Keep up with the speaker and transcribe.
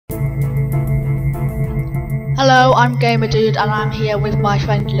Hello, I'm Gamer Dude and I'm here with my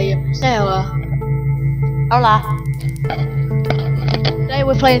friend Liam. Say hello. Hola. Today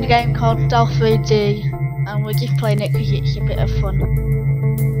we're playing a game called Del 3D and we're just playing it because it's a bit of fun.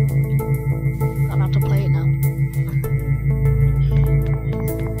 Don't have to play it now.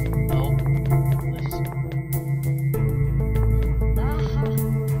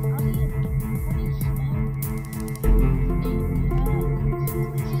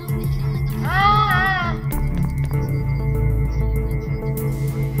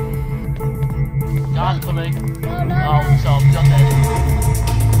 I'm coming. No, no, oh, no. so you're dead.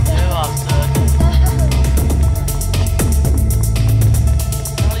 You are certain.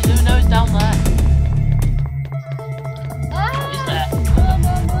 Who knows down there? He's there.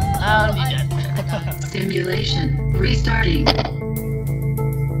 And he's dead. Simulation restarting.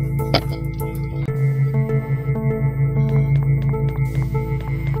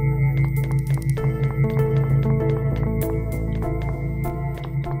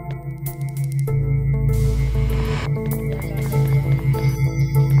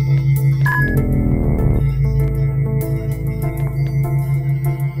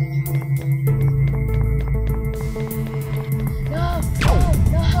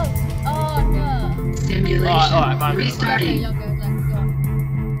 Alright, restarting.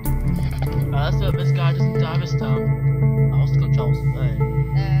 Let's hope this guy doesn't die this time. What's the controls? Hey.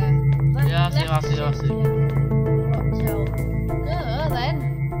 Yeah, I see. Go then.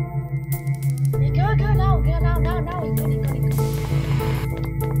 Yeah, go now. He got it.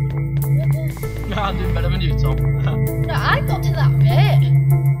 I'm doing better than you, Tom. No, I got to that bit.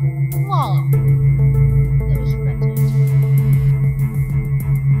 Come on. That was expected.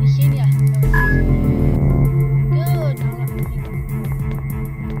 He's seen ya. Good. Now let me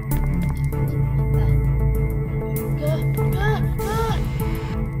go.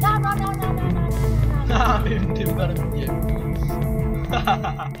 No. I'm even doing better than you.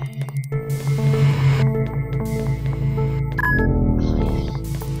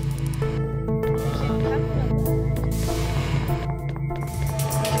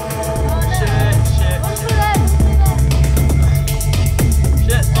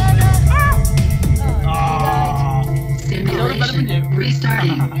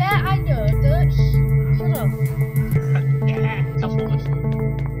 Restarting. Yeah, I know. Shut up. Yeah, that's what this is.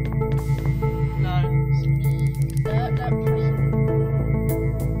 No. Don't push.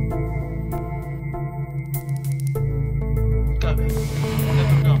 Go.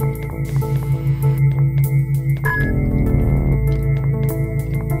 No.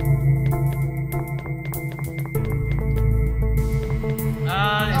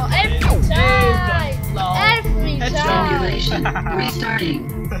 Oh, every time! Every time! Simulation restarting.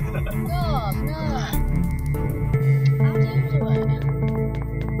 God, no. How do you do it?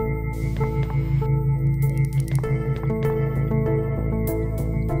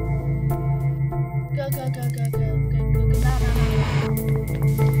 Go.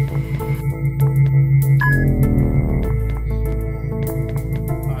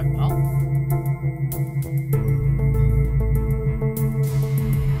 Alright, well.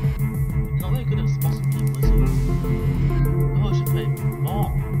 He's not very good at spotting people, is he? Oh, I should play more.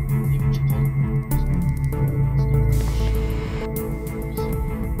 Even chip on.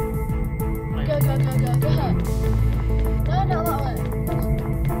 Go. No, not that way.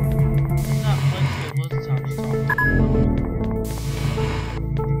 No, plenty of words time to talk.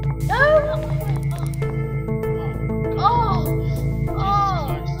 No, not that way. Oh. Go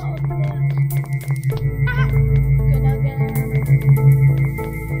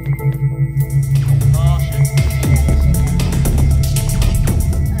now. Oh shit.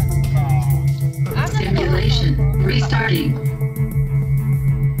 Simulation restarting.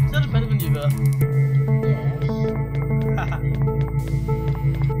 Is that better than you, though?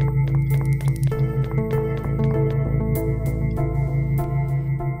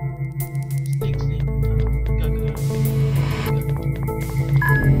 Sneak. Go.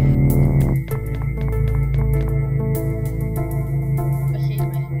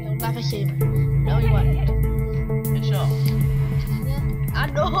 You'll never see me. No, you won't. You sure? Yeah. I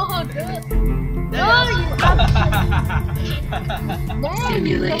know. No, Yes. you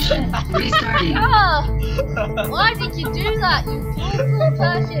Simulation restarting. Oh, why did you do that, you awful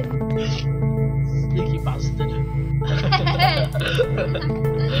person? Sneaky bastard.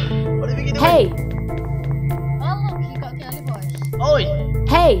 What are we gonna do? Hey! Oh look, you got girly voice. Oi!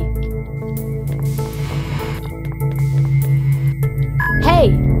 Hey! Hey!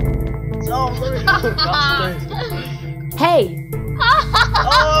 Oh, sorry. Bastard. Hey!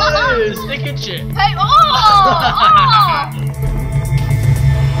 Oh, stick shit. Hey, oh!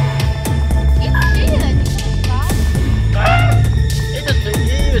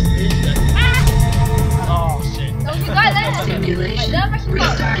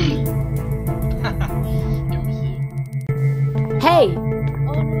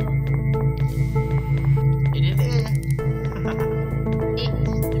 Oh no. It is here.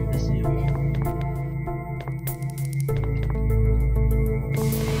 It's Invisible.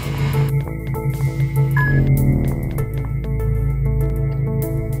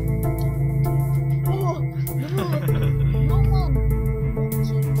 Oh no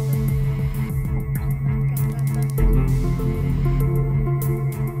man.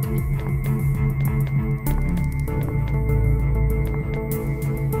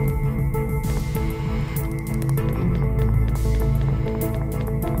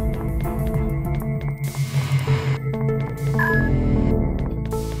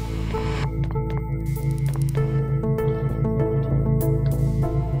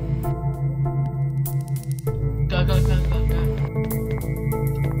 Go, go, go, go, go.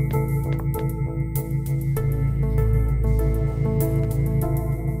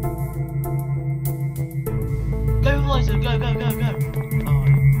 Go, Liza, go, go, go, go. Oh,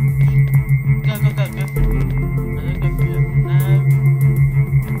 go, go, go, go. No, don't go for you. No.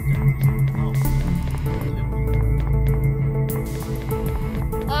 Oh.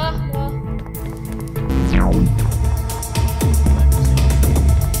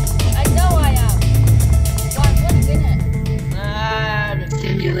 I know I am. Well, I'm gonna win it.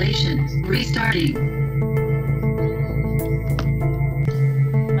 Simulation restarting.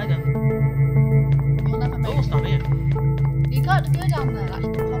 Hang on. You'll never Oh, make it's not here. it. You can't go down there, that's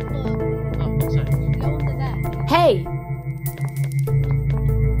the problem. Oh, what's that? Go under there. Hey,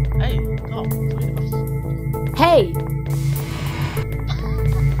 Hey, Tom, three of us. hey,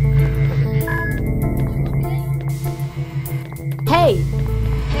 hey,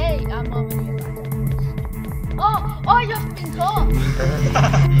 Hey, I'm over here. Oh, you've been caught.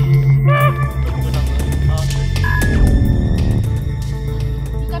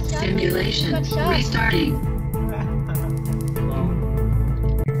 You got shot. Simulation You got shot. restarting.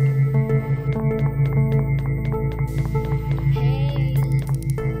 Hey.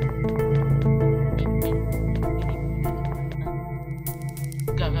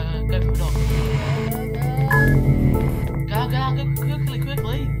 Go, go, go, go for the dog. Go, go, go quickly,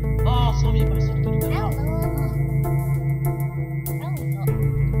 quickly. Oh, some of you bastards couldn't go Hell out. no. Hell no.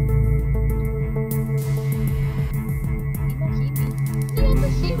 You not see me. You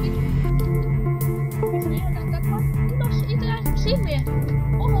not see me. You not that one. You not see me.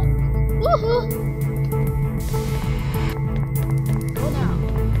 Oh. Woohoo. Go now.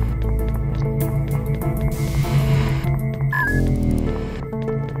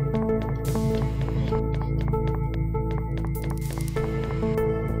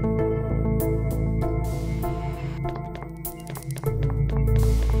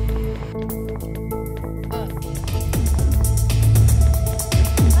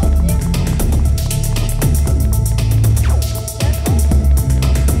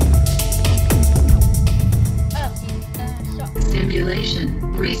 Simulation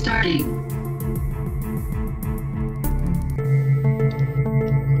restarting.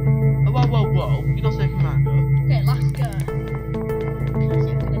 Whoa, whoa, whoa. You're not saying commando. Okay, last go.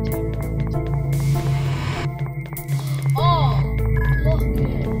 Oh, look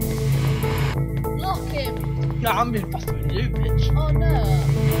him. Look him. No, I'm being faster than you, bitch. Oh no.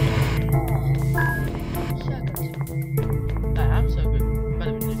 Oh, so good. I am so good.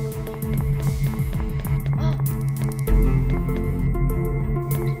 Better than you. Oh.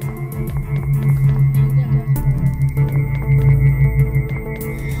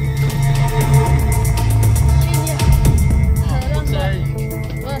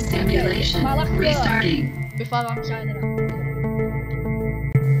 Simulation My last go. restarting. Before I'm signing up.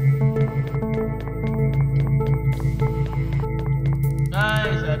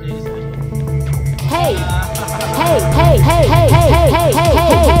 Nice, I did it. hey, hey, hey, hey, hey, hey, hey, hey,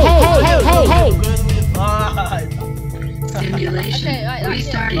 hey, hey, hey, hey. Simulation Okay, right, that's it.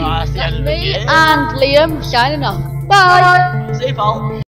 restarting. That's the end of the Me game. and Liam signing off. Bye. See you, pal.